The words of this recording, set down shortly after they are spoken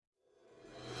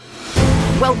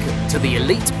Welcome to the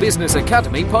Elite Business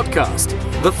Academy podcast,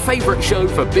 the favourite show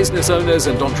for business owners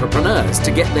and entrepreneurs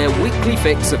to get their weekly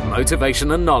fix of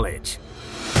motivation and knowledge.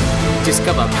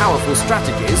 Discover powerful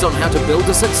strategies on how to build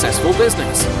a successful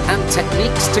business and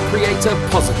techniques to create a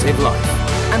positive life.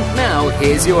 And now,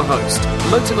 here's your host,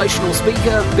 motivational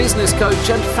speaker, business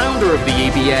coach and founder of the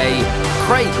EBA,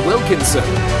 Craig Wilkinson.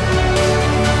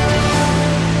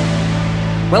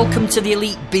 Welcome to the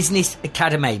Elite Business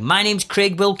Academy. My name's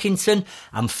Craig Wilkinson.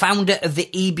 I'm founder of the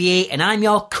EBA and I'm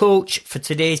your coach for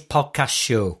today's podcast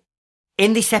show.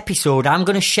 In this episode, I'm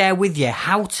going to share with you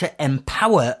how to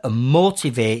empower and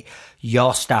motivate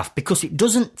your staff, because it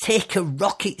doesn't take a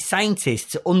rocket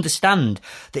scientist to understand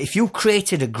that if you've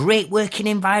created a great working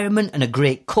environment and a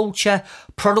great culture,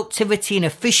 productivity and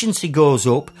efficiency goes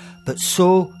up, but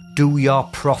so do your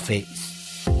profits.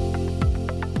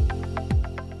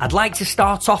 I'd like to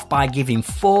start off by giving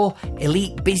 4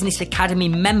 Elite Business Academy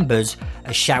members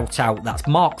a shout out. That's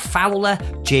Mark Fowler,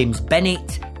 James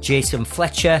Bennett, Jason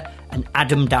Fletcher and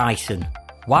Adam Dyson.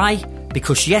 Why?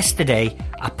 Because yesterday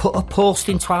I put a post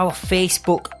into our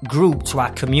Facebook group to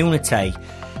our community,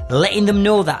 letting them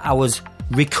know that I was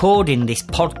recording this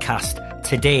podcast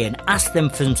today and asked them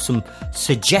for some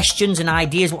suggestions and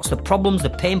ideas. What's the problems, the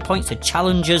pain points, the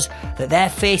challenges that they're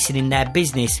facing in their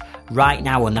business right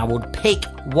now, and I would pick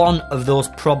one of those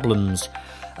problems.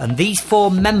 And these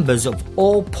 4 members have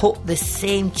all put the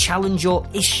same challenge or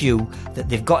issue that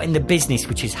they've got in the business,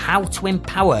 which is how to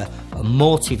empower and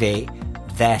motivate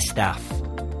their staff.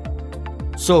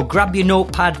 So grab your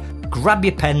notepad, grab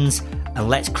your pens and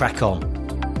let's crack on.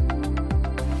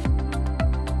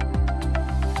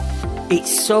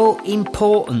 It's so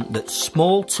important that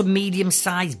small to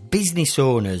medium-sized business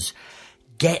owners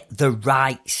get the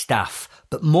right staff,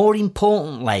 but more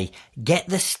importantly, get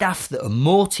the staff that are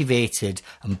motivated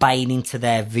and buying into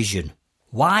their vision.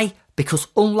 Why? Because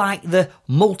unlike the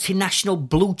multinational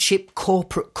blue chip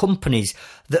corporate companies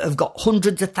that have got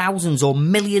hundreds of thousands or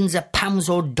millions of pounds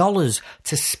or dollars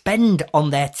to spend on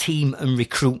their team and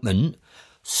recruitment,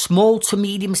 small to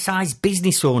medium-sized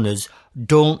business owners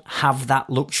don't have that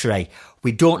luxury.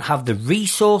 We don't have the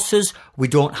resources, we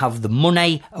don't have the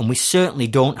money, and we certainly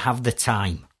don't have the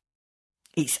time.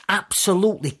 It's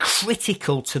absolutely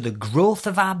critical to the growth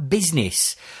of our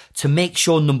business to make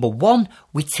sure, number 1,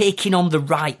 we're taking on the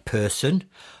right person.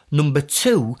 Number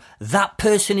 2, that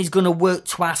person is going to work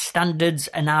to our standards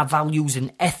and our values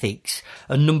and ethics.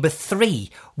 And number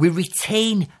 3, we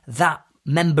retain that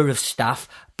member of staff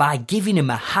by giving them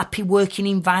a happy working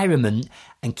environment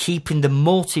and keeping them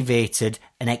motivated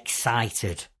and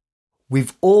excited.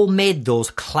 We've all made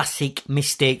those classic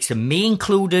mistakes, and me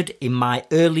included, in my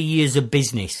early years of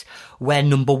business, where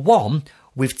number 1,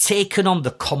 we've taken on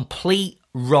the complete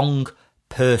wrong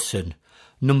person.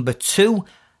 Number 2,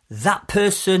 that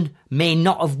person may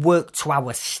not have worked to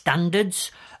our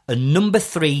standards. And number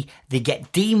 3, they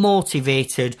get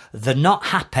demotivated, they're not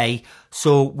happy,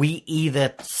 so we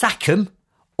either sack them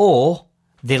or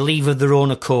they leave of their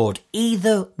own accord.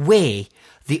 Either way,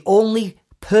 the only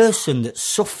person that's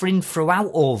suffering throughout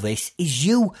all this is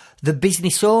you, the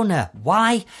business owner.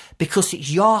 Why? Because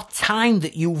it's your time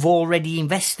that you've already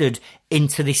invested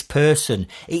into this person.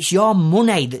 It's your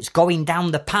money that's going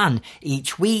down the pan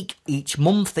each week, each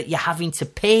month, that you're having to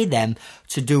pay them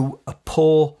to do a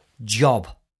poor job.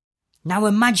 Now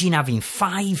imagine having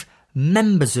 5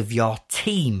 members of your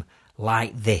team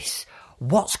like this.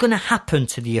 What's going to happen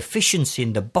to the efficiency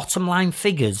and the bottom line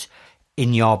figures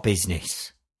in your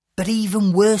business? But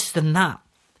even worse than that,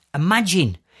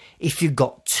 imagine if you've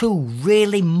got 2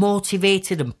 really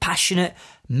motivated and passionate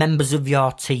members of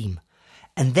your team,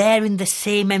 and they're in the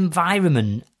same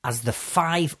environment as the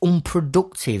 5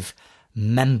 unproductive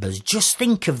members. Just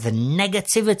think of the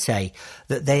negativity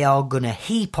that they are going to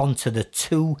heap onto the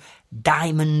 2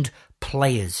 diamond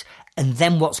players. And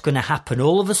then what's going to happen?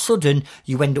 All of a sudden,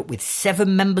 you end up with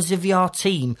 7 members of your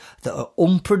team that are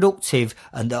unproductive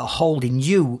and that are holding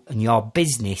you and your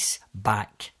business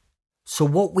back. So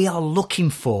what we are looking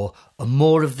for are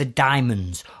more of the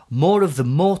diamonds, more of the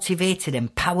motivated,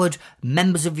 empowered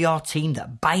members of your team that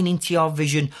are buying into your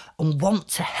vision and want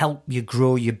to help you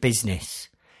grow your business.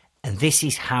 And this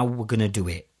is how we're going to do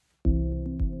it.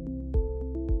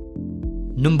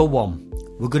 Number 1.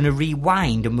 We're going to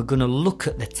rewind and we're going to look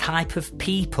at the type of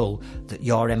people that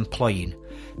you're employing,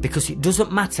 because it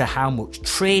doesn't matter how much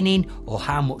training or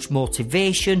how much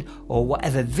motivation or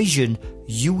whatever vision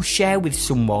you share with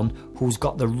someone who's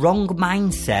got the wrong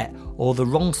mindset or the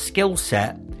wrong skill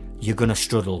set, you're going to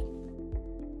struggle.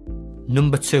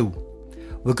 Number 2,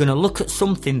 we're going to look at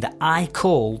something that I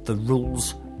call the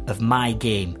rules of my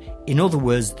game. In other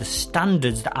words, the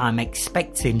standards that I'm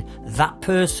expecting that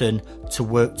person to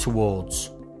work towards.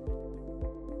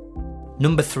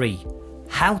 Number 3,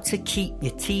 how to keep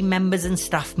your team members and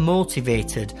staff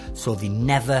motivated so they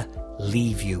never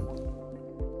leave you.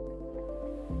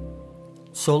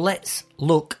 So let's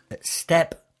look at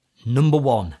step number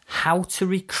 1, how to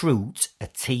recruit a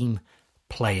team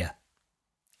player.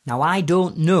 Now, I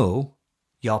don't know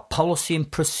your policy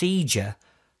and procedure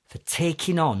for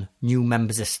taking on new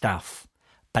members of staff,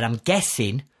 but I'm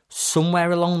guessing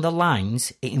somewhere along the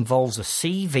lines it involves a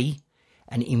CV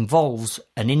and it involves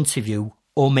an interview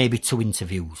or maybe 2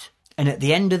 interviews. And at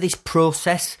the end of this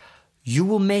process, you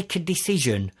will make a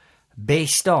decision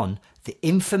based on the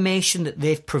information that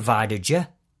they've provided you,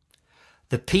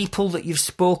 the people that you've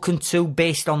spoken to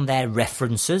based on their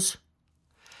references,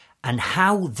 and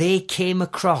how they came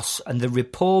across and the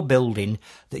rapport building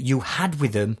that you had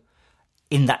with them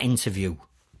in that interview.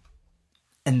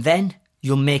 And then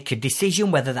you'll make a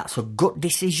decision, whether that's a gut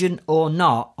decision or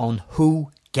not, on who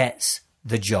gets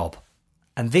the job.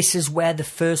 And this is where the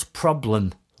first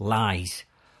problem lies.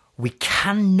 We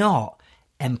cannot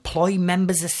employ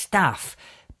members of staff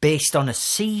based on a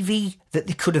CV that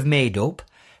they could have made up,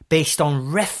 based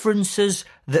on references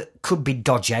that could be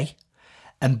dodgy,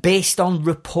 and based on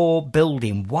rapport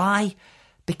building. Why?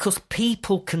 Because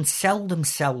people can sell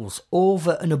themselves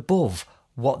over and above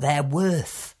what they're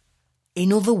worth.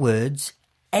 In other words,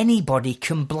 anybody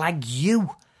can blag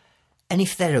you. And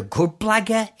if they're a good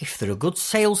blagger, if they're a good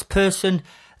salesperson,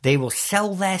 they will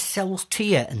sell themselves to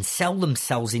you and sell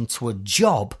themselves into a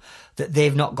job that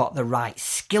they've not got the right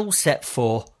skill set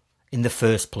for in the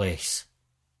first place.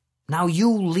 Now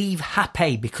you leave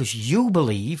happy because you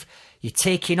believe you're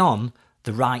taking on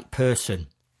the right person.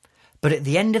 But at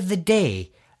the end of the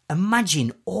day,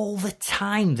 imagine all the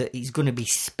time that is going to be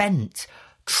spent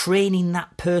training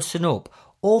that person up,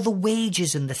 all the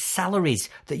wages and the salaries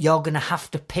that you're going to have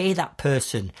to pay that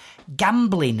person,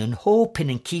 gambling and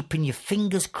hoping and keeping your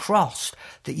fingers crossed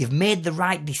that you've made the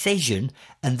right decision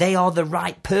and they are the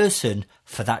right person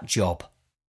for that job.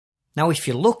 Now, if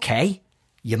you're lucky,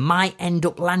 you might end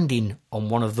up landing on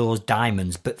one of those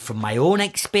diamonds, but from my own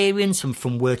experience and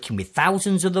from working with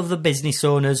thousands of other business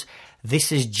owners,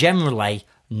 this is generally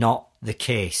not the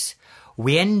case.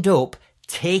 We end up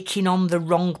taking on the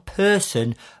wrong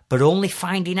person, but only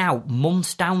finding out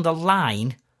months down the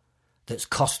line that's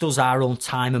cost us our own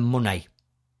time and money.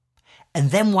 And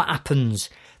then what happens?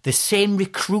 The same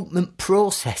recruitment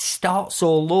process starts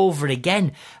all over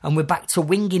again, and we're back to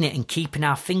winging it and keeping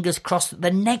our fingers crossed that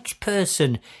the next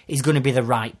person is going to be the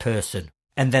right person.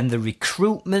 And then the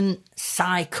recruitment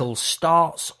cycle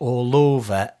starts all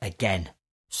over again.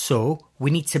 So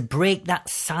we need to break that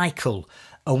cycle,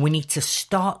 and we need to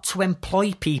start to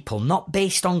employ people not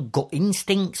based on gut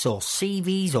instincts or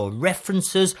CVs or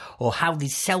references or how they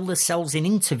sell themselves in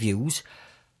interviews.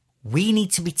 We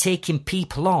need to be taking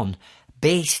people on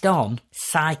based on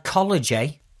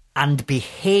psychology and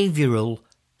behavioural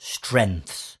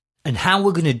strengths. And how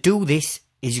we're going to do this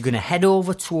is you're going to head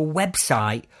over to a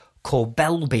website called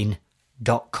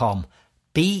belbin.com.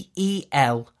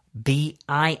 BELBIN.com.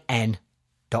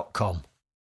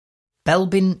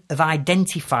 Belbin have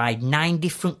identified 9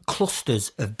 different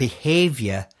clusters of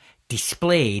behaviour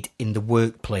displayed in the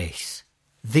workplace.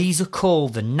 These are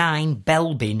called the 9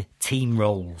 Belbin team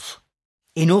roles.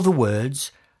 In other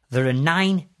words, there are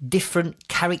 9 different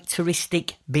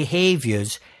characteristic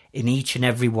behaviours in each and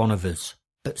every one of us.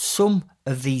 But some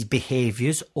of these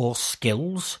behaviours or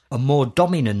skills are more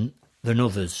dominant than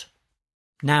others.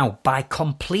 Now, by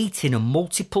completing a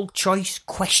multiple choice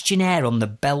questionnaire on the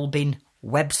Belbin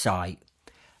website,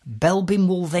 Belbin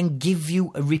will then give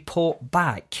you a report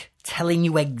back telling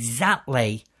you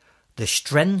exactly the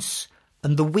strengths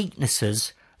and the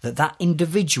weaknesses that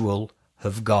individual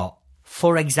have got.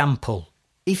 For example,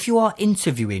 if you are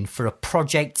interviewing for a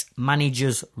project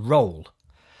manager's role,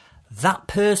 that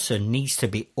person needs to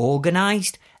be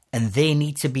organised and they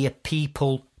need to be a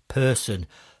people person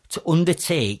to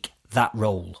undertake that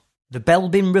role. The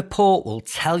Belbin report will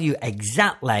tell you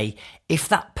exactly if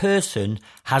that person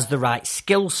has the right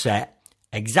skill set.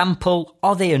 Example,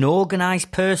 are they an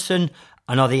organised person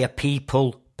and are they a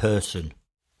people person?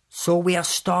 So we are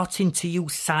starting to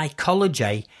use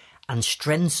psychology and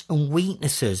strengths and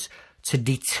weaknesses to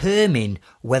determine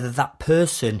whether that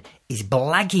person is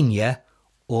blagging you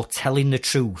or telling the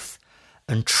truth.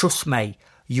 And trust me,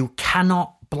 you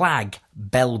cannot blag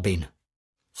Belbin.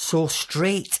 So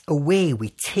straight away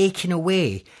we're taking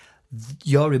away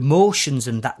your emotions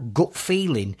and that gut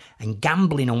feeling and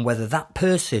gambling on whether that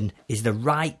person is the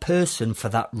right person for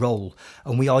that role.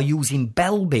 And we are using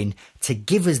Belbin to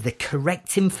give us the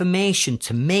correct information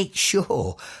to make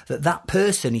sure that that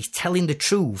person is telling the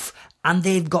truth and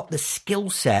they've got the skill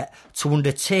set to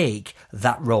undertake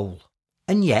that role.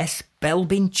 And yes,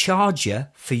 Belbin charge you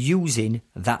for using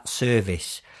that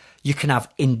service. You can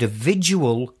have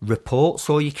individual reports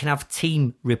or you can have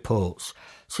team reports.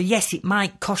 So yes, it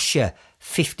might cost you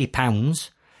 £50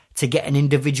 to get an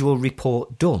individual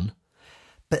report done,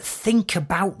 but think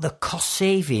about the cost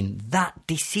saving that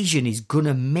decision is going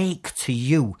to make to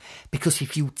you, because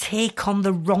if you take on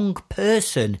the wrong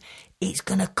person, it's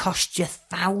going to cost you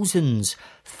thousands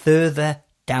further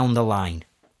down the line.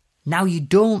 Now, you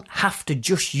don't have to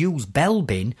just use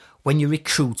Belbin when you're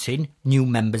recruiting new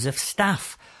members of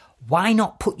staff. Why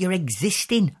not put your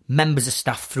existing members of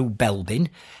staff through Belbin,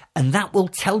 and that will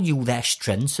tell you their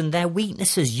strengths and their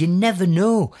weaknesses. You never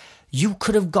know. You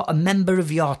could have got a member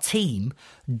of your team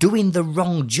doing the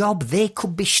wrong job. They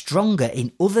could be stronger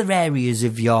in other areas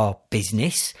of your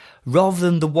business rather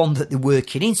than the one that they're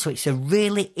working in. So it's a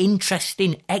really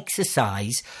interesting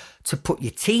exercise to put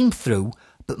your team through,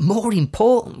 but more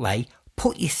importantly,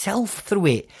 put yourself through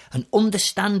it and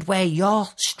understand where your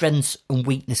strengths and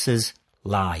weaknesses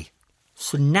lie.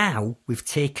 So now we've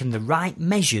taken the right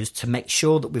measures to make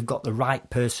sure that we've got the right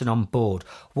person on board.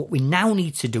 What we now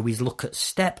need to do is look at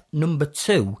step number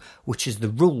 2, which is the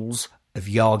rules of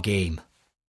your game.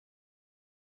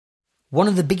 One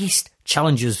of the biggest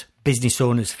challenges business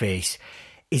owners face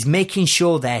is making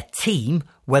sure their team,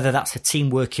 whether that's a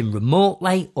team working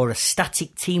remotely or a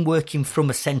static team working from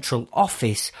a central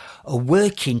office, are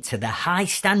working to the high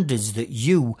standards that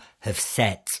you have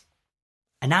set.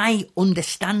 And I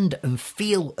understand and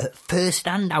feel at first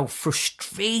hand how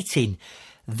frustrating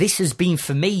this has been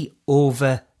for me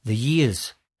over the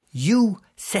years. You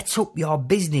set up your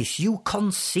business, you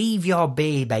conceive your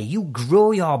baby, you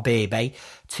grow your baby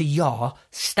to your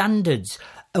standards.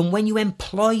 And when you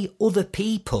employ other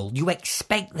people, you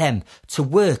expect them to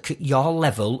work at your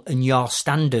level and your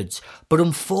standards. But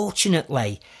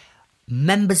unfortunately,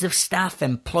 members of staff,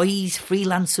 employees,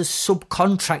 freelancers,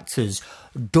 subcontractors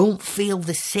don't feel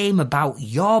the same about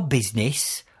your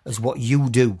business as what you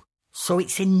do. So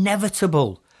it's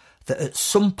inevitable that at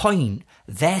some point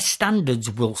their standards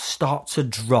will start to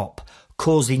drop,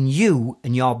 causing you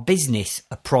and your business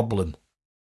a problem.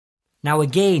 Now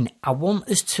again, I want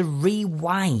us to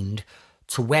rewind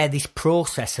to where this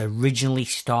process originally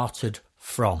started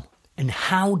from. And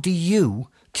how do you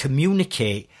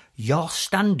communicate your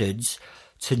standards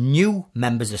to new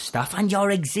members of staff and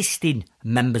your existing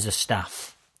members of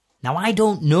staff? Now, I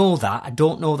don't know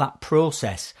that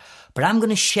process, but I'm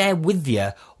going to share with you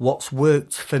what's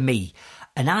worked for me.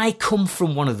 And I come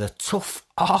from one of the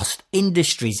toughest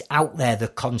industries out there, the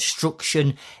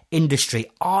construction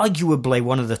industry, arguably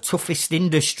one of the toughest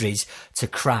industries to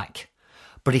crack.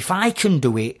 But if I can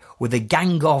do it with a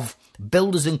gang of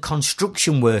builders and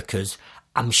construction workers,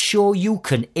 I'm sure you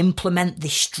can implement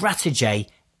this strategy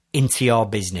into your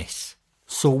business.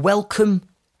 So welcome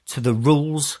to the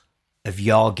rules of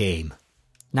your game.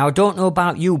 Now, I don't know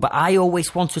about you, but I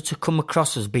always wanted to come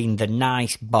across as being the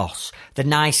nice boss, the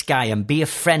nice guy, and be a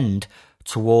friend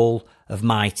to all of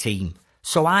my team.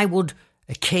 So I would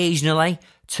occasionally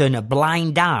turn a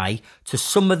blind eye to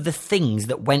some of the things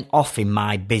that went off in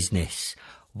my business.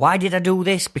 Why did I do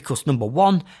this? Because number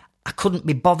one, I couldn't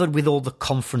be bothered with all the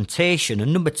confrontation,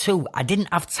 and number two, I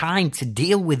didn't have time to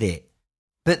deal with it.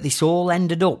 But this all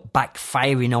ended up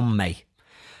backfiring on me,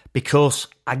 because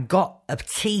I got a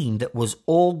team that was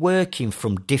all working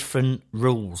from different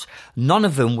rules. None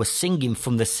of them were singing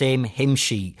from the same hymn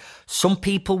sheet. Some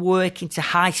people were working to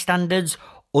high standards,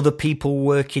 other people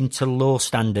were working to low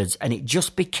standards, and it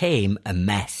just became a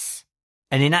mess.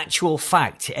 And in actual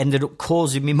fact, it ended up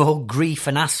causing me more grief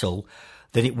and hassle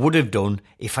than it would have done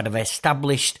if I'd have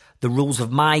established the rules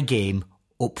of my game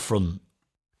up front.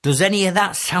 Does any of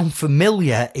that sound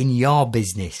familiar in your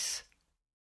business?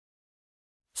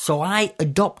 So I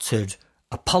adopted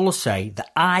a policy that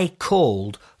I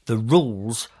called the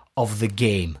rules of the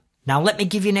game. Now let me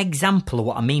give you an example of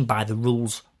what I mean by the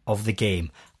rules of the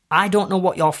game. I don't know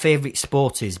what your favourite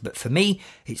sport is, but for me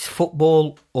it's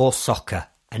football or soccer.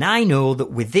 And I know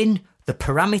that within the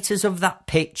parameters of that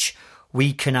pitch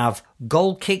we can have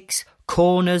goal kicks,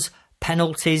 corners,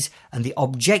 penalties, and the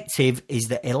objective is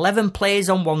that 11 players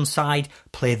on one side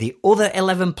play the other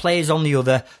 11 players on the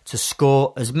other to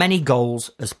score as many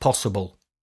goals as possible.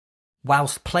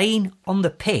 Whilst playing on the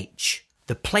pitch,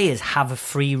 the players have a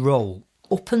free roll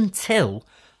up until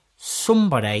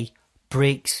somebody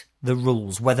breaks the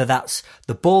rules, whether that's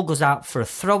the ball goes out for a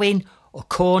throw-in, a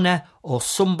corner, or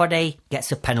somebody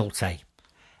gets a penalty.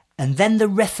 And then the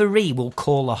referee will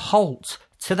call a halt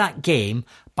to that game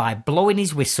by blowing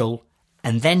his whistle,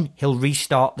 and then he'll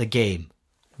restart the game.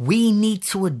 We need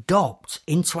to adopt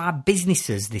into our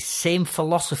businesses this same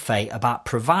philosophy about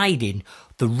providing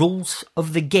the rules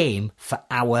of the game for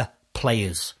our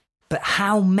players. But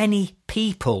how many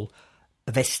people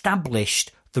have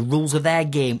established the rules of their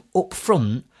game up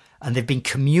front and they've been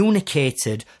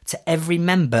communicated to every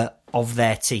member of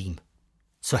their team?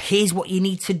 So here's what you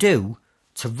need to do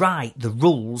to write the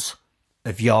rules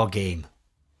of your game.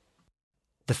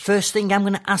 The first thing I'm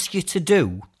going to ask you to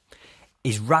do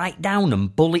is write down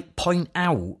and bullet point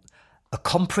out a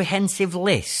comprehensive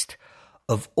list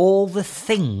of all the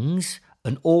things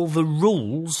and all the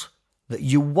rules that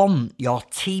you want your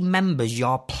team members,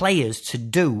 your players to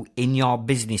do in your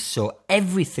business. So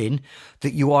everything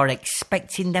that you are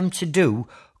expecting them to do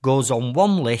goes on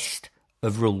one list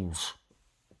of rules.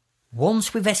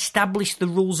 Once we've established the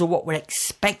rules of what we're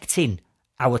expecting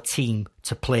our team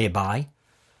to play by,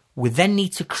 we then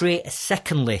need to create a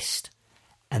second list.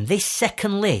 And this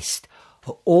second list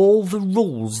are all the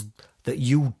rules that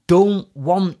you don't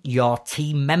want your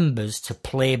team members to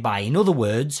play by. In other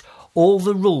words, all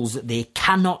the rules that they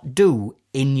cannot do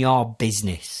in your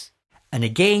business. And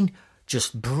again,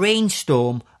 just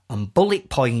brainstorm and bullet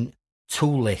point 2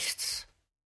 lists.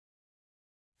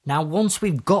 Now, once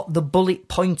we've got the bullet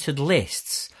pointed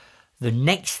lists, the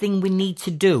next thing we need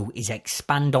to do is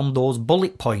expand on those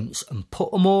bullet points and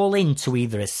put them all into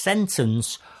either a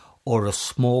sentence or a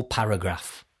small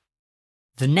paragraph.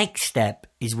 The next step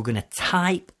is we're going to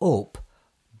type up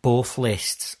both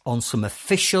lists on some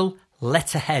official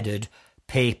letter-headed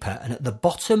paper, and at the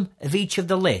bottom of each of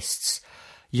the lists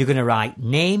you're going to write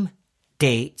name,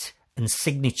 date and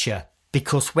signature,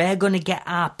 because we're going to get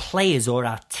our players or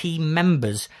our team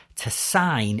members to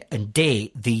sign and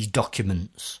date these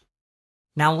documents.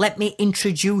 Now let me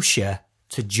introduce you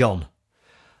to John.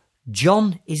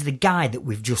 John is the guy that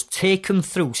we've just taken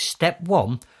through step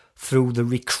 1 through the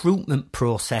recruitment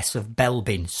process of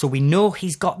Belbin. So we know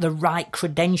he's got the right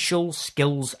credentials,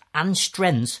 skills and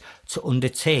strengths to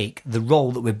undertake the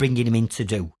role that we're bringing him in to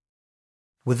do.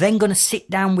 We're then going to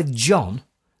sit down with John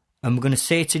and we're going to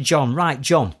say to John, right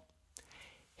John,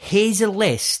 here's a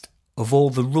list of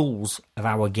all the rules of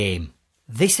our game.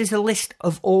 This is a list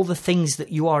of all the things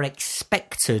that you are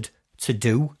expected to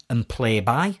do and play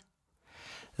by.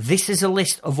 This is a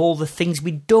list of all the things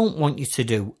we don't want you to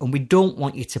do and we don't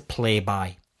want you to play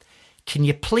by. Can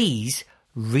you please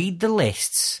read the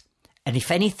lists, and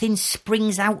if anything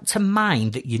springs out to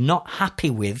mind that you're not happy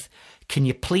with, can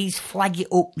you please flag it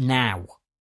up now?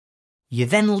 You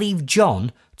then leave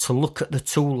John to look at the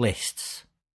 2 lists.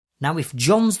 Now, if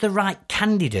John's the right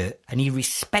candidate and he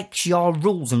respects your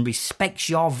rules and respects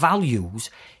your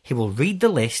values, he will read the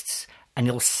lists and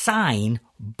he'll sign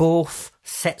both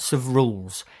sets of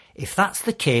rules. If that's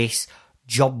the case,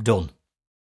 job done.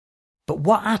 But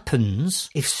what happens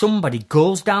if somebody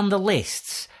goes down the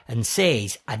lists and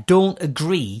says, I don't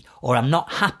agree or I'm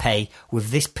not happy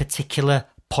with this particular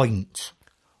point?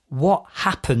 What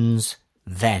happens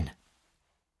then?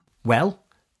 Well,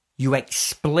 you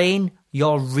explain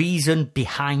your reason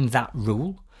behind that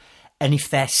rule, and if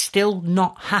they're still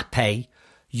not happy,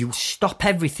 you stop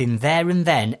everything there and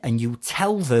then and you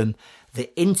tell them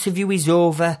the interview is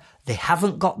over, they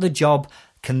haven't got the job,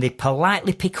 can they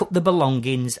politely pick up the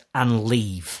belongings and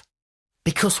leave?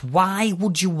 Because why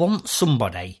would you want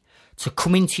somebody to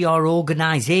come into your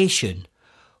organisation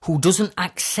who doesn't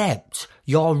accept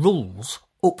your rules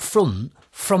up front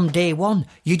from day one?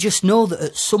 You just know that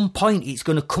at some point it's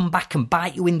going to come back and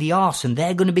bite you in the arse and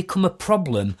they're going to become a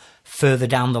problem further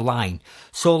down the line.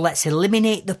 So let's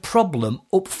eliminate the problem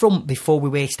up front before we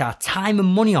waste our time and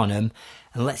money on them,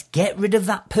 and let's get rid of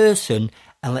that person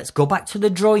and let's go back to the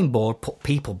drawing board, put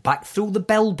people back through the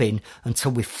bell bin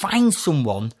until we find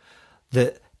someone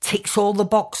that ticks all the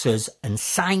boxes and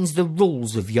signs the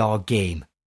rules of your game.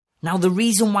 Now, the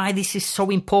reason why this is so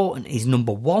important is,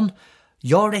 number 1,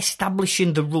 you're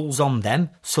establishing the rules on them,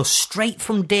 so straight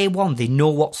from day 1 they know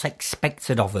what's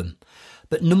expected of them.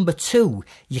 But number 2,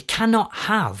 you cannot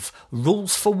have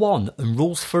rules for one and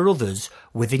rules for others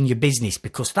within your business,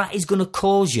 because that is going to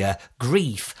cause you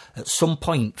grief at some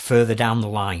point further down the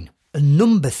line. And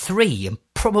number 3, and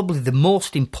probably the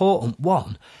most important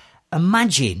one,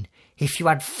 imagine if you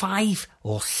had 5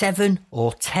 or 7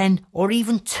 or 10 or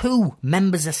even 2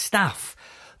 members of staff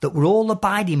that were all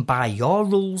abiding by your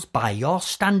rules, by your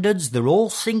standards, they're all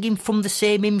singing from the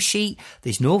same hymn sheet,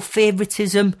 there's no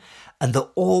favouritism, and they're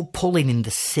all pulling in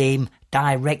the same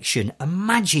direction.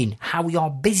 Imagine how your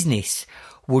business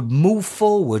would move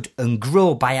forward and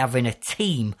grow by having a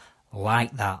team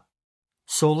like that.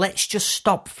 So let's just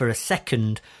stop for a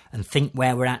second and think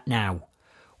where we're at now.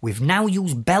 We've now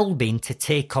used Belbin to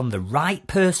take on the right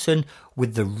person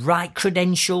with the right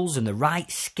credentials and the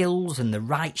right skills and the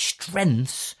right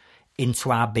strengths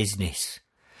into our business.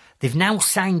 They've now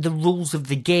signed the rules of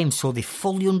the game so they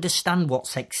fully understand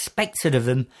what's expected of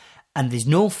them, and there's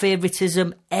no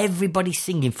favouritism, everybody's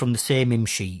singing from the same hymn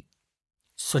sheet.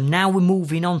 So now we're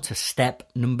moving on to step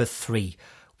number 3,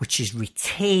 which is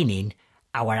retaining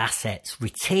our assets,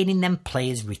 retaining them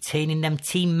players, retaining them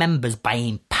team members by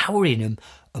empowering them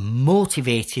and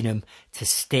motivating them to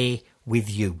stay with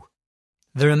you.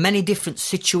 There are many different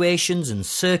situations and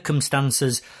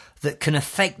circumstances that can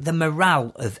affect the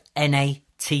morale of any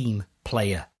team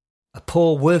player. A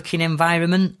poor working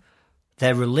environment,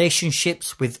 their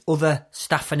relationships with other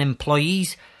staff and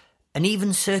employees, and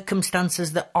even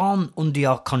circumstances that aren't under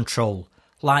your control,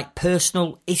 like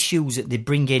personal issues that they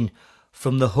bring in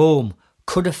from the home,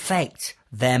 could affect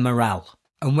their morale.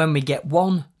 And when we get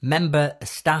one member of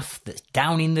staff that's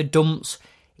down in the dumps,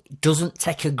 it doesn't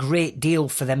take a great deal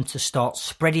for them to start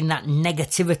spreading that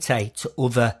negativity to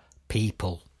other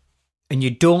people. And you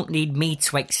don't need me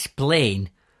to explain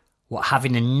what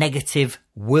having a negative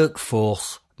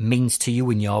workforce means to you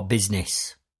in your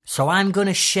business. So I'm going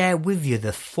to share with you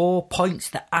the 4 points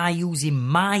that I use in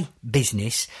my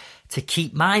business to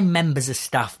keep my members of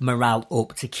staff morale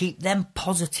up, to keep them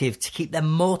positive, to keep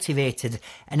them motivated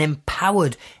and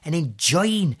empowered and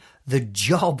enjoying the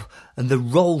job and the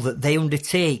role that they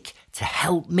undertake to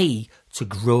help me to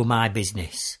grow my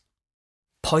business.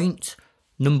 Point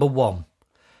number 1,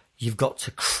 you've got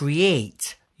to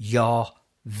create your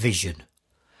vision.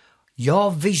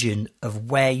 Your vision of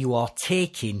where you are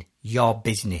taking your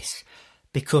business.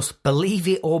 Because believe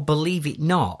it or believe it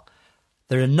not,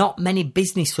 there are not many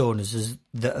business owners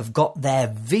that have got their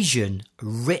vision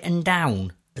written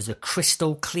down as a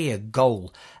crystal clear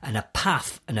goal and a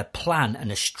path and a plan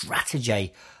and a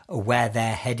strategy of where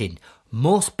they're heading.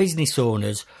 Most business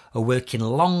owners are working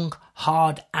long,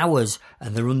 hard hours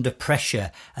and they're under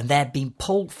pressure and they're being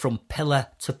pulled from pillar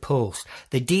to post.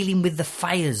 They're dealing with the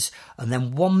fires and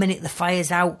then 1 minute the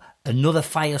fire's out, another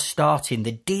fire starting.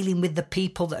 They're dealing with the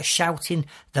people that are shouting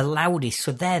the loudest.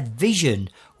 So their vision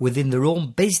within their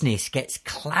own business gets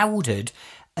clouded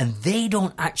and they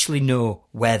don't actually know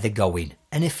where they're going.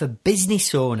 And if a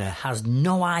business owner has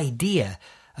no idea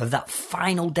of that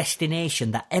final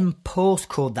destination, that end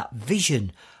postcode, that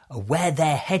vision of where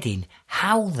they're heading,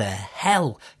 how the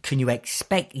hell can you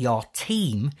expect your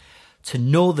team to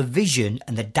know the vision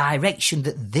and the direction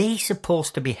that they're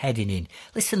supposed to be heading in?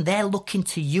 Listen, they're looking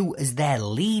to you as their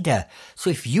leader. So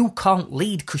if you can't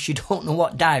lead because you don't know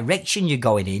what direction you're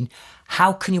going in,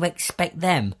 how can you expect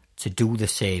them to do the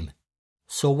same?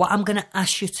 So what I'm going to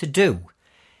ask you to do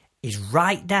is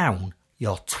write down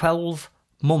your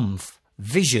 12-month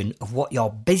vision of what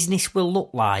your business will look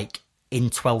like in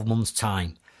 12 months'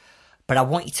 time. But I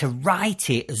want you to write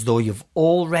it as though you've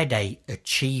already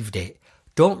achieved it.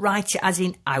 Don't write it as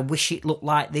in, I wish it looked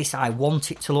like this, I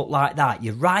want it to look like that.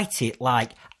 You write it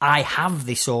like, I have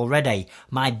this already.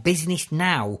 My business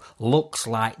now looks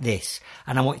like this.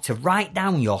 And I want you to write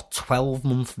down your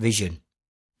 12-month vision.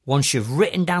 Once you've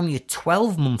written down your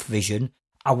 12-month vision,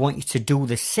 I want you to do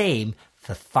the same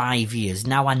for 5 years.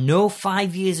 Now, I know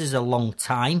 5 years is a long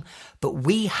time, but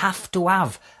we have to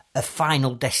have a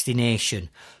final destination.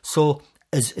 So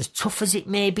as tough as it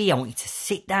may be, I want you to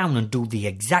sit down and do the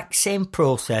exact same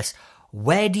process.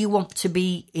 Where do you want to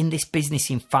be in this business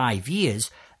in 5 years?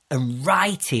 And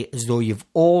write it as though you've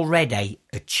already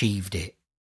achieved it.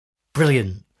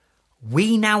 Brilliant.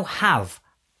 We now have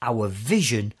our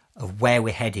vision of where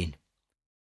we're heading.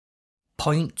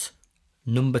 Point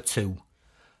number 2.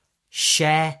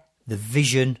 Share the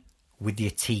vision with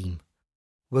your team.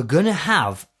 We're going to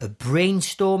have a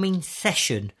brainstorming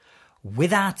session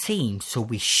with our team so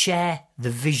we share the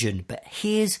vision. But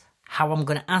here's how I'm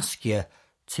going to ask you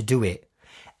to do it.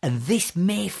 And this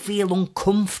may feel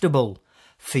uncomfortable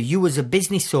for you as a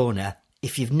business owner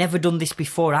if you've never done this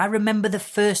before. I remember the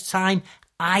first time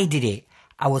I did it.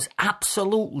 I was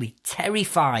absolutely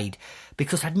terrified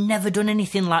because I'd never done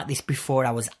anything like this before.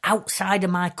 I was outside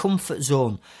of my comfort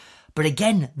zone. But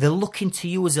again, they're looking to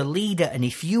you as a leader, and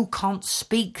if you can't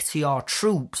speak to your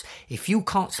troops, if you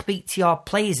can't speak to your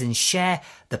players and share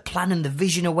the plan and the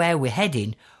vision of where we're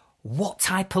heading, what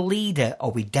type of leader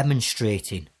are we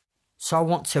demonstrating? So I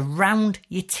want to round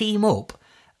your team up,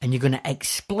 and you're going to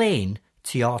explain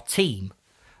to your team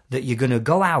that you're going to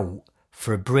go out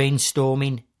for a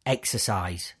brainstorming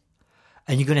exercise.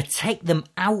 and you're going to take them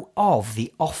out of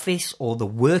the office or the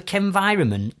work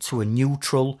environment to a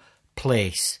neutral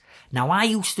place. Now, I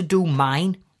used to do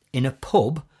mine in a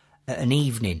pub at an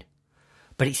evening,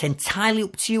 but it's entirely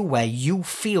up to you where you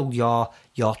feel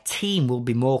your team will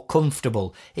be more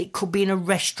comfortable. It could be in a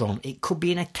restaurant, it could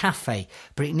be in a cafe,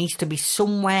 but it needs to be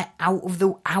somewhere out of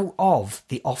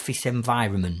the office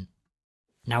environment.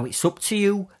 Now, it's up to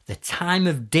you, the time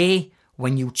of day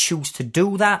when you choose to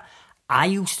do that. I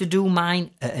used to do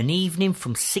mine at an evening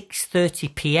from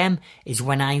 6:30 p.m. is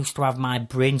when I used to have my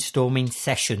brainstorming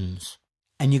sessions.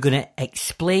 And you're going to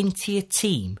explain to your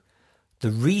team the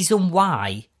reason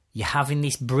why you're having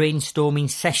this brainstorming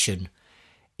session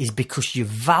is because you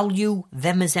value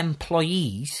them as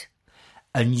employees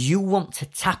and you want to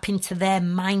tap into their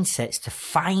mindsets to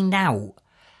find out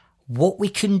what we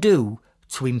can do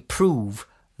to improve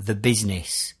the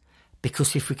business.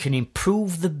 Because if we can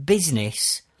improve the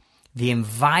business, the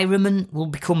environment will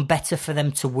become better for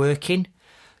them to work in.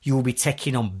 You will be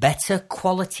taking on better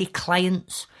quality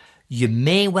clients. You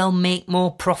may well make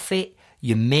more profit.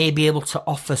 You may be able to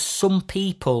offer some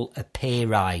people a pay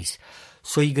rise.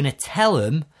 So you're going to tell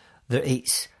them that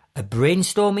it's a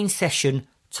brainstorming session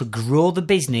to grow the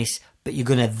business, but you're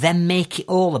going to then make it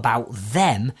all about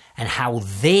them and how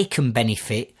they can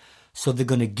benefit. So they're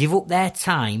going to give up their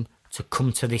time to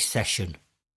come to this session.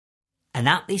 And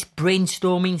at this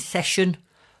brainstorming session,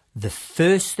 the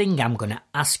first thing I'm going to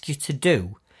ask you to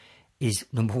do is,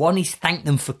 number one, is thank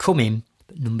them for coming.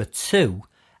 But number two,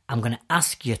 I'm going to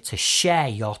ask you to share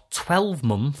your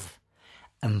 12-month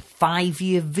and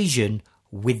 5-year vision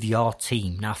with your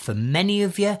team. Now, for many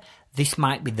of you, this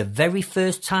might be the very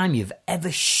first time you've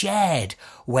ever shared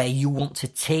where you want to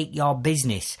take your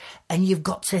business, and you've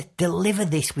got to deliver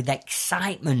this with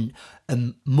excitement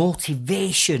and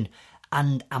motivation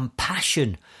and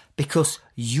passion, because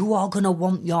you are going to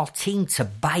want your team to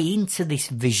buy into this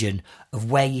vision of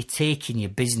where you're taking your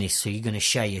business. So you're going to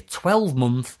share your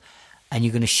 12-month and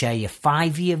you're going to share your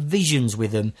 5-year visions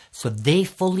with them so they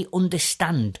fully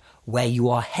understand where you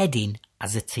are heading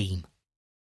as a team.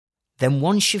 Then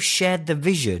once you've shared the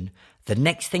vision, the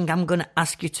next thing I'm going to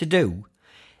ask you to do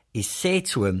is say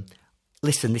to them,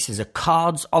 listen, this is a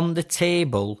cards on the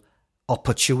table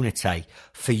opportunity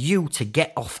for you to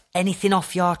get off anything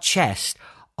off your chest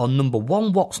on, number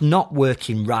one, what's not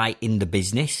working right in the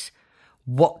business.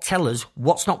 Tell us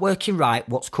what's not working right,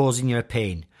 what's causing you a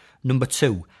pain. Number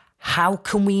two, how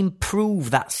can we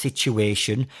improve that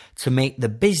situation to make the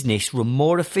business run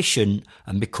more efficient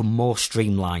and become more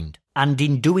streamlined? And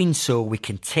in doing so, we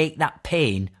can take that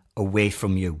pain away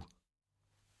from you.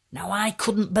 Now, I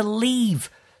couldn't believe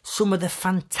some of the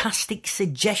fantastic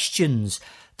suggestions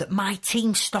that my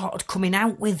team started coming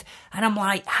out with. And I'm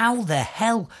like, how the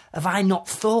hell have I not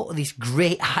thought of this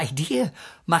great idea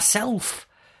myself?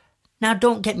 Now,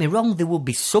 don't get me wrong, there will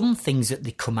be some things that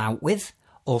they come out with,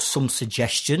 or some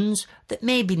suggestions that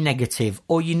may be negative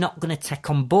or you're not going to take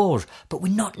on board. But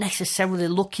we're not necessarily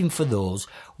looking for those.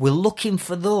 We're looking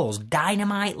for those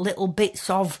dynamite little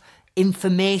bits of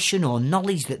information or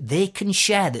knowledge that they can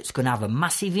share that's going to have a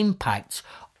massive impact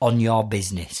on your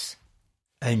business.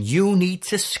 And you need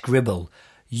to scribble.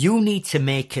 You need to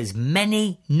make as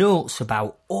many notes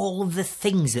about all of the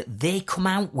things that they come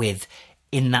out with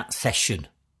in that session.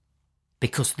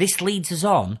 Because this leads us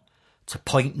on to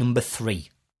point number 3,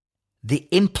 the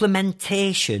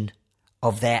implementation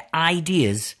of their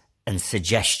ideas and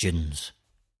suggestions.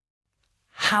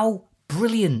 How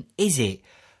brilliant is it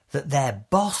that their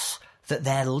boss, that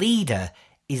their leader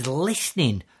is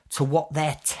listening to what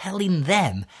they're telling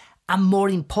them, and more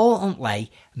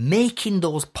importantly, making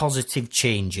those positive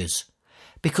changes?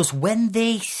 Because when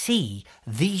they see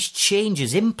these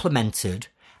changes implemented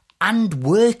and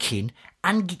working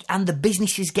and the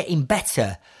business is getting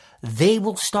better, they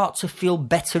will start to feel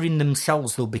better in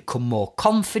themselves. They'll become more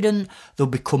confident, they'll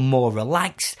become more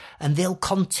relaxed, and they'll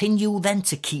continue then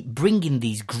to keep bringing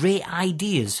these great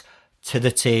ideas to the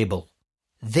table.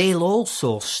 They'll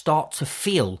also start to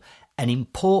feel an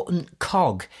important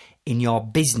cog in your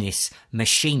business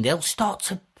machine. They'll start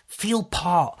to feel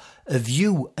part of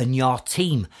you and your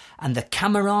team, and the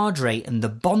camaraderie and the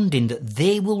bonding that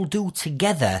they will do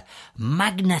together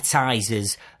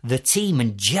magnetizes the team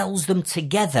and gels them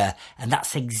together. And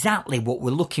that's exactly what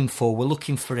we're looking for. We're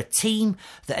looking for a team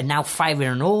that are now firing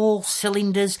on all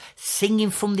cylinders, singing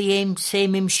from the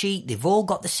same hymn sheet. They've all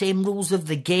got the same rules of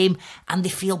the game, and they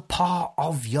feel part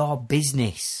of your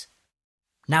business.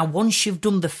 Now, once you've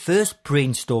done the first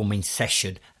brainstorming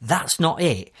session, that's not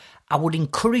it. I would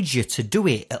encourage you to do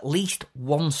it at least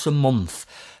once a month,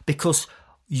 because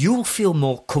You'll feel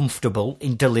more comfortable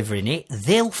in delivering it.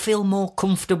 They'll feel more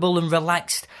comfortable and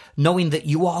relaxed knowing that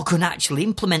you are going to actually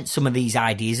implement some of these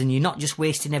ideas and you're not just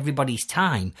wasting everybody's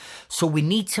time. So we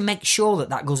need to make sure that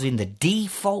that goes in the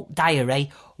default diary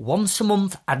once a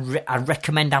month. I'd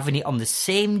recommend having it on the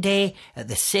same day at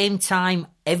the same time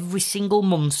every single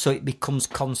month so it becomes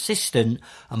consistent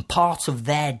and part of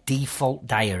their default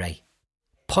diary.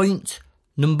 Point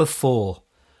number 4,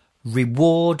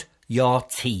 reward your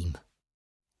team.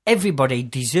 Everybody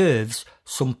deserves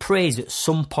some praise at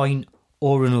some point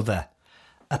or another.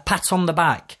 A pat on the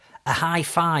back, a high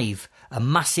five, a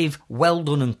massive well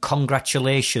done and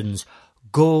congratulations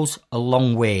goes a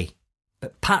long way.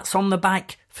 But pats on the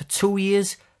back for 2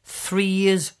 years, 3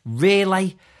 years,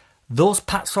 really? Those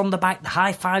pats on the back, the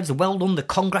high fives, the well done, the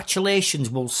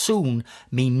congratulations will soon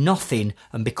mean nothing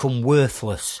and become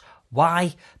worthless.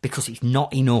 Why? Because it's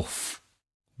not enough.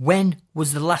 When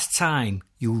was the last time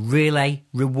you really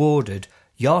rewarded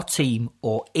your team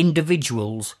or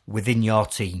individuals within your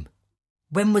team?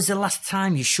 When was the last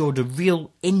time you showed a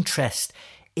real interest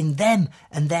in them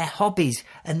and their hobbies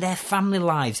and their family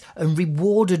lives and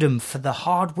rewarded them for the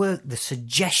hard work, the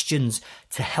suggestions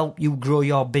to help you grow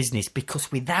your business?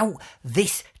 Because without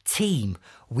this team,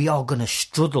 we are going to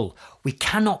struggle. We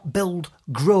cannot build,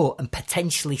 grow and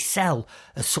potentially sell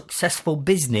a successful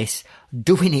business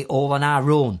doing it all on our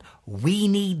own. We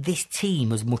need this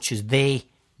team as much as they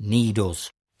need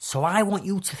us. So I want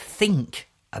you to think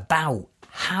about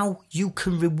how you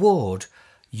can reward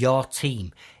your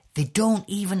team. They don't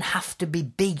even have to be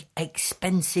big,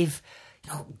 expensive,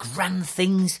 grand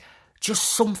things.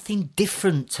 Just something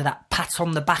different to that pat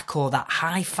on the back or that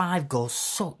high five goes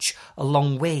such a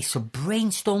long way. So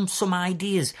brainstorm some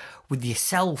ideas with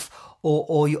yourself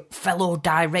or your fellow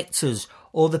directors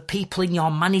or the people in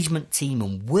your management team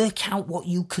and work out what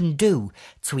you can do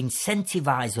to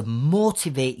incentivize and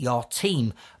motivate your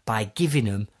team by giving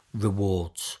them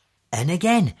rewards. And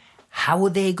again, how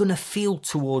are they going to feel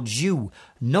towards you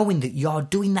knowing that you're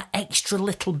doing that extra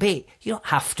little bit? You don't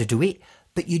have to do it,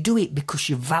 but you do it because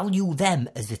you value them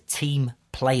as a team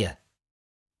player.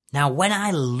 Now, when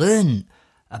I learned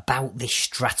about this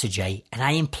strategy and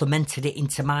I implemented it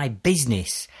into my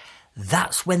business,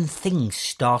 that's when things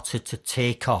started to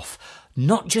take off.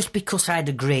 Not just because I had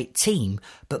a great team,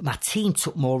 but my team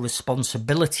took more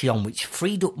responsibility on, which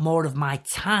freed up more of my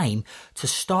time to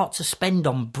start to spend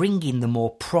on bringing the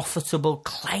more profitable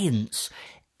clients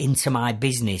into my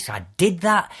business. I did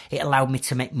that. It allowed me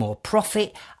to make more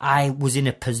profit. I was in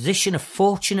a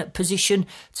fortunate position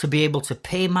to be able to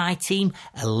pay my team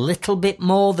a little bit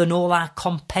more than all our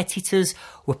competitors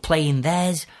were paying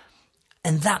theirs.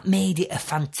 And that made it a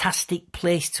fantastic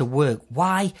place to work.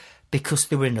 Why? Because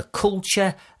they were in a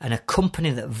culture and a company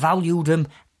that valued them,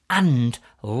 and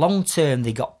long term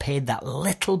they got paid that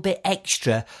little bit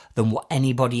extra than what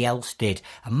anybody else did.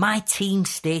 And my team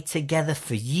stayed together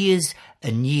for years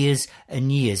and years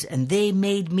and years, and they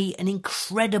made me an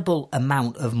incredible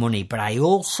amount of money, but I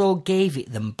also gave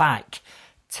it them back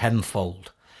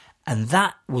tenfold. And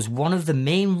that was one of the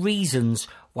main reasons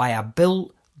why I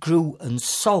built, grew and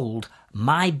sold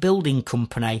my building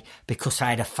company, because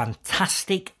I had a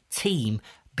fantastic team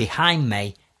behind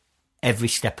me every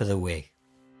step of the way.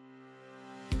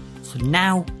 So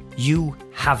now you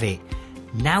have it.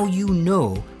 Now you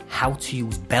know how to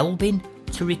use Belbin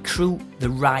to recruit the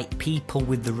right people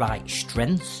with the right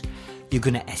strengths. You're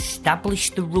going to establish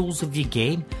the rules of your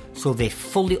game so they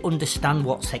fully understand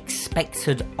what's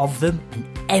expected of them, and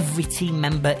every team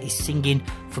member is singing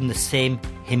from the same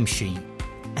hymn sheet.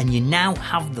 And you now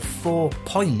have the 4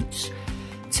 points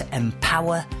to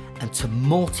empower and to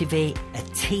motivate a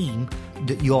team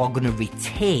that you're going to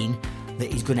retain,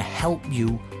 that is going to help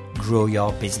you grow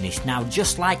your business. Now,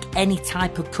 just like any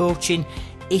type of coaching,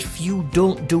 if you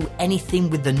don't do anything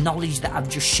with the knowledge that I've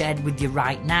just shared with you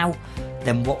right now,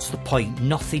 then what's the point?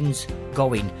 Nothing's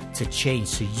going to change.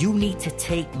 So you need to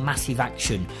take massive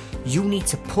action. You need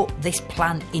to put this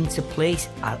plan into place.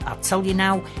 I'll tell you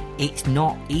now, it's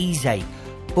not easy.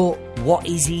 But what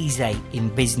is easy in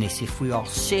business? If we are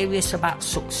serious about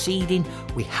succeeding,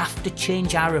 we have to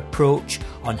change our approach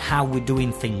on how we're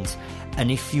doing things.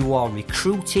 And if you are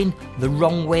recruiting the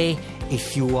wrong way,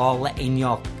 if you are letting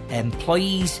your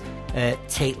employees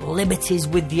take liberties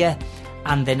with you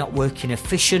and they're not working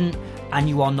efficient, and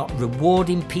you are not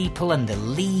rewarding people and they're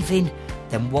leaving,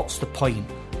 then what's the point?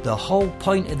 The whole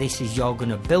point of this is you're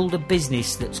going to build a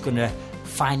business that's going to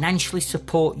financially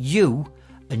support you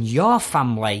and your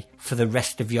family for the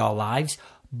rest of your lives,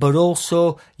 but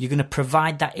also you're going to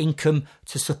provide that income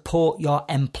to support your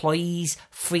employees,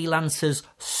 freelancers,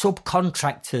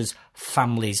 subcontractors,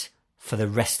 families for the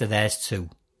rest of theirs too.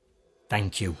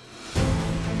 Thank you.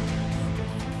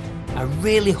 I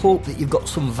really hope that you've got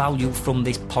some value from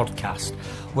this podcast.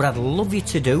 What I'd love you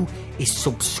to do is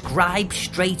subscribe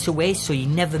straight away so you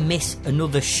never miss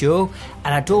another show.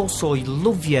 And I'd also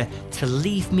love you to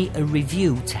leave me a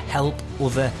review to help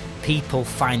other people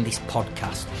find this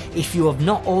podcast. If you have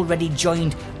not already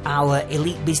joined our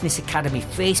Elite Business Academy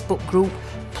Facebook group,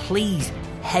 please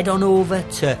head on over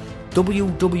to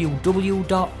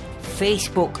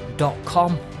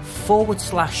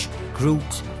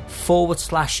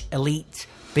www.facebook.com/groups/Elite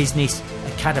Business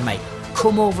Academy.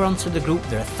 Come over onto the group.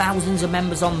 There are thousands of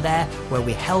members on there where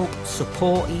we help,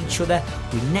 support each other,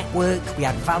 we network, we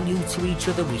add value to each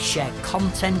other, we share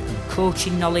content and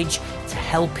coaching knowledge to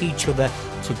help each other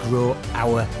to grow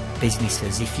our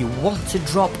businesses. If you want to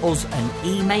drop us an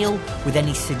email with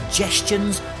any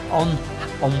suggestions on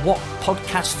what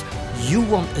podcast you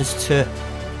want us to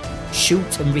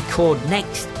shoot and record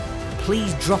next,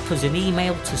 please drop us an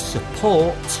email to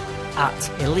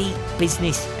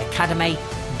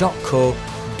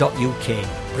support@elitebusinessacademy.co.uk.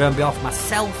 But on behalf of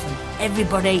myself and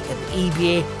everybody at the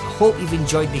EBA, I hope you've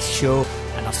enjoyed this show,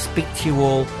 and I'll speak to you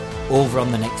all over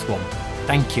on the next one.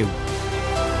 Thank you.